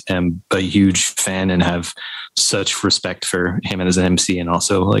 and am a huge fan and have such respect for him as an MC, and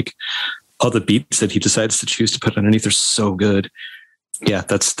also like all the beats that he decides to choose to put underneath are so good. Yeah,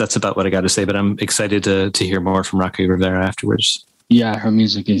 that's about what I got to say, but I'm excited to hear more from Rocky Rivera afterwards. Yeah, her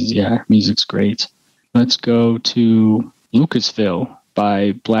music's great. Let's go to Lucasville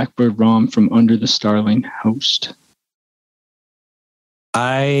by Blackbird Raum from Under the Starling Host.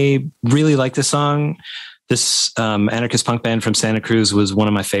 I really like this song. This anarchist punk band from Santa Cruz was one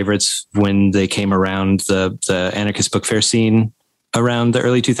of my favorites when they came around the anarchist book fair scene around the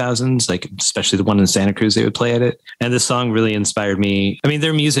early 2000s, like especially the one in Santa Cruz, they would play at it. And this song really inspired me. I mean,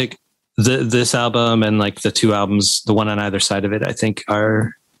 their music, this album and like the two albums, the one on either side of it, I think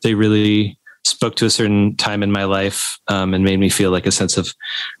they really spoke to a certain time in my life, and made me feel like a sense of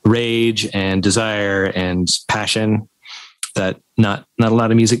rage and desire and passion that not a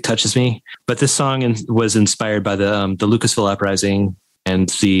lot of music touches me. But this song was inspired by the Lucasville uprising and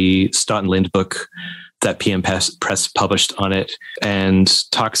the Stoughton Lind book that PM Press published on it, and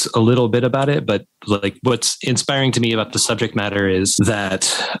talks a little bit about it. But like, what's inspiring to me about the subject matter is that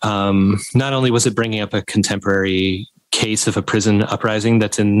not only was it bringing up a contemporary case of a prison uprising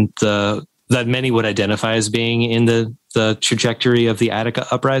that many would identify as being in the trajectory of the Attica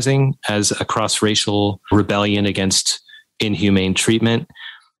uprising as a cross-racial rebellion against inhumane treatment,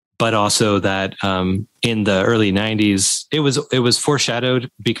 but also that in the early 90s, it was foreshadowed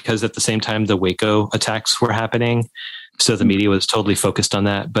because at the same time the Waco attacks were happening. So the media was totally focused on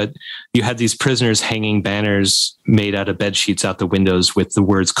that. But you had these prisoners hanging banners made out of bed sheets out the windows with the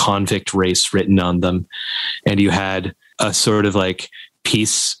words "convict race" written on them. And you had a sort of like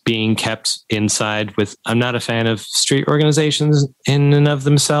peace being kept inside with, I'm not a fan of street organizations in and of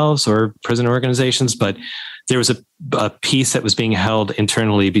themselves or prison organizations, but there was a peace that was being held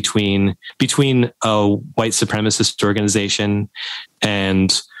internally between a white supremacist organization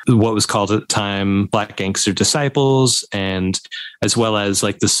and what was called at the time Black Gangster Disciples, and as well as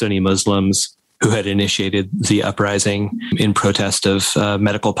like the Sunni Muslims who had initiated the uprising in protest of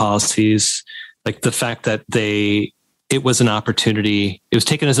medical policies. Like the fact that it was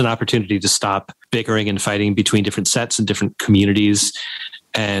taken as an opportunity to stop bickering and fighting between different sets and different communities,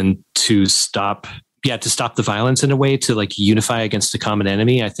 and to stop the violence in a way, to like unify against a common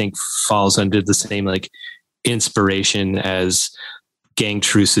enemy, I think falls under the same like inspiration as gang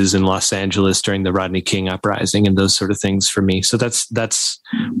truces in Los Angeles during the Rodney King uprising and those sort of things for me. So that's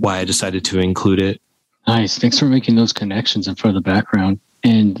why I decided to include it. Nice. Thanks for making those connections and for the background.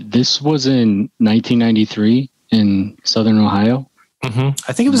 And this was in 1993 in Southern Ohio. Mm-hmm.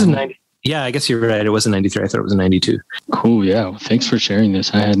 I think it was in 90. Yeah, I guess you're right. It wasn't 93. I thought it was in 92. Cool. Yeah. Well, thanks for sharing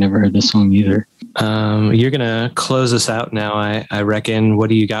this. I had never heard this song either. You're going to close us out now, I reckon. What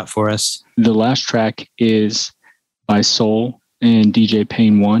do you got for us? The last track is by Sole and DJ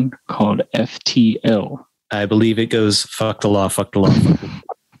Pain 1 called FTL. I believe it goes, fuck the law, fuck the law. Fuck the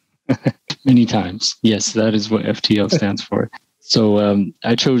law. Many times. Yes, that is what FTL stands for. So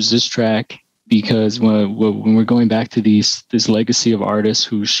I chose this track because when we're going back to this legacy of artists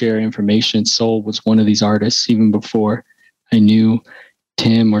who share information, Sole was one of these artists. Even before I knew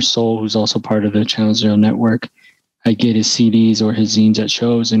Tim or Sole, who's also part of the Channel Zero network, I'd get his CDs or his zines at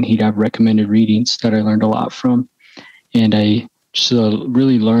shows, and he'd have recommended readings that I learned a lot from. And I just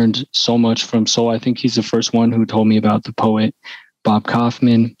really learned so much from Sole. I think he's the first one who told me about the poet Bob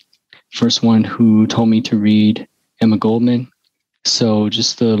Kaufman, first one who told me to read Emma Goldman. So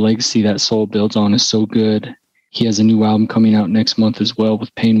just the legacy that Sole builds on is so good. He has a new album coming out next month as well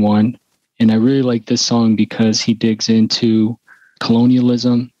with Pain 1. And I really like this song because he digs into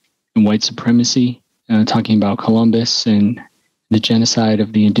colonialism and white supremacy, talking about Columbus and the genocide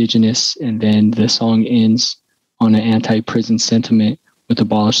of the indigenous. And then the song ends on an anti-prison sentiment with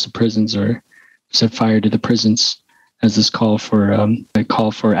abolish the prisons or set fire to the prisons, as this call for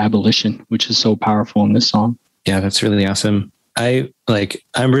abolition, which is so powerful in this song. Yeah, that's really awesome. I'm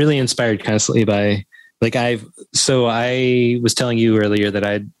really inspired constantly by I was telling you earlier that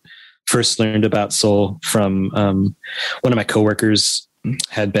I'd first learned about soul from one of my coworkers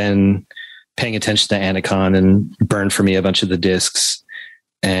had been paying attention to Anacon and burned for me a bunch of the discs.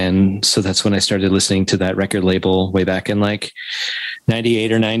 And so that's when I started listening to that record label way back in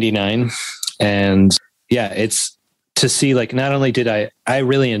 98 or 99. And yeah, it's to see not only did I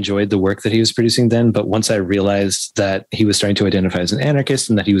really enjoyed the work that he was producing then, but once I realized that he was starting to identify as an anarchist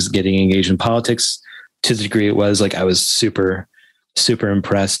and that he was getting engaged in politics to the degree it was, I was super, super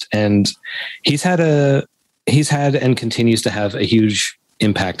impressed. And he's had and continues to have a huge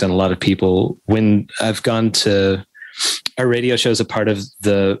impact on a lot of people. When I've gone to our radio show, is a part of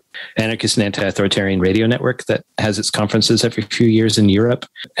the Anarchist and Anti-Authoritarian Radio Network that has its conferences every few years in Europe.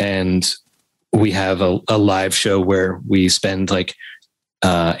 And we have a live show where we spend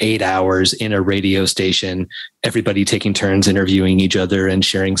 8 hours in a radio station, everybody taking turns interviewing each other and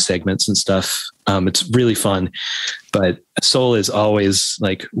sharing segments and stuff. It's really fun, but Soul is always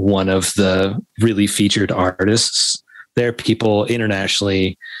one of the really featured artists there. People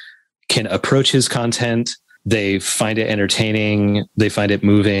internationally can approach his content. They find it entertaining. They find it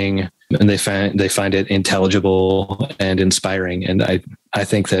moving, and they find it intelligible and inspiring. And I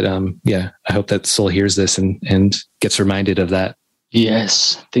think that, I hope that Soul hears this and gets reminded of that.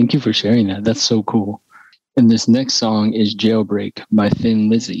 Yes. Thank you for sharing that. That's so cool. And this next song is Jailbreak by Thin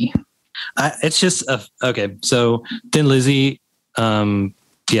Lizzy. It's just, okay. So Thin Lizzy, Thin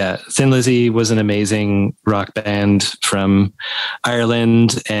Lizzy was an amazing rock band from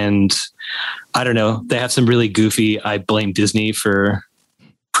Ireland. And I don't know, they have some really goofy, I blame Disney for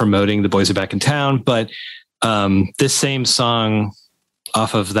promoting The Boys Are Back in Town. But this same song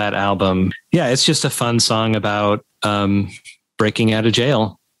off of that album, it's just a fun song about breaking out of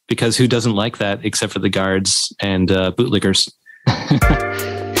jail, because who doesn't like that except for the guards and bootlickers?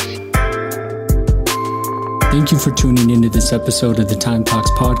 Thank you for tuning into this episode of the Time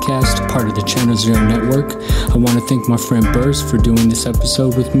Talks podcast, part of the Channel Zero Network. I want to thank my friend Burst for doing this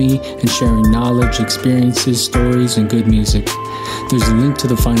episode with me and sharing knowledge, experiences, stories, and good music. There's a link to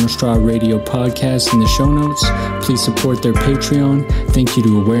the Final Straw Radio podcast in the show notes. Please support their Patreon. Thank you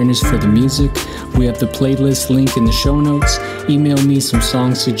to Awareness for the music. We have the playlist link in the show notes. Email me some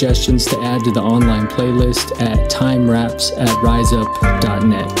song suggestions to add to the online playlist at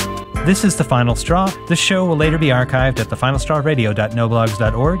timeraps@riseup.net. This is The Final Straw. The show will later be archived at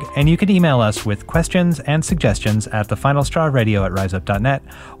thefinalstrawradio.noblogs.org, and you can email us with questions and suggestions at thefinalstrawradio@riseup.net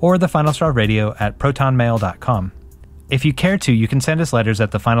or thefinalstrawradio@protonmail.com. If you care to, you can send us letters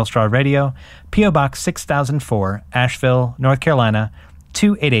at The Final Straw Radio, P.O. Box 6004, Asheville, North Carolina,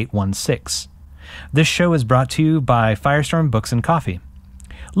 28816. This show is brought to you by Firestorm Books and Coffee.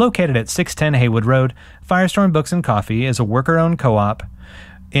 Located at 610 Haywood Road, Firestorm Books and Coffee is a worker-owned co-op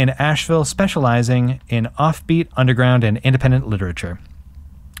in Asheville specializing in offbeat, underground, and independent literature.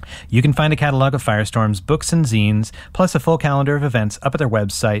 You can find a catalog of Firestorm's books and zines, plus a full calendar of events up at their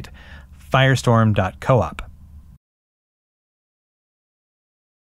website, firestorm.coop.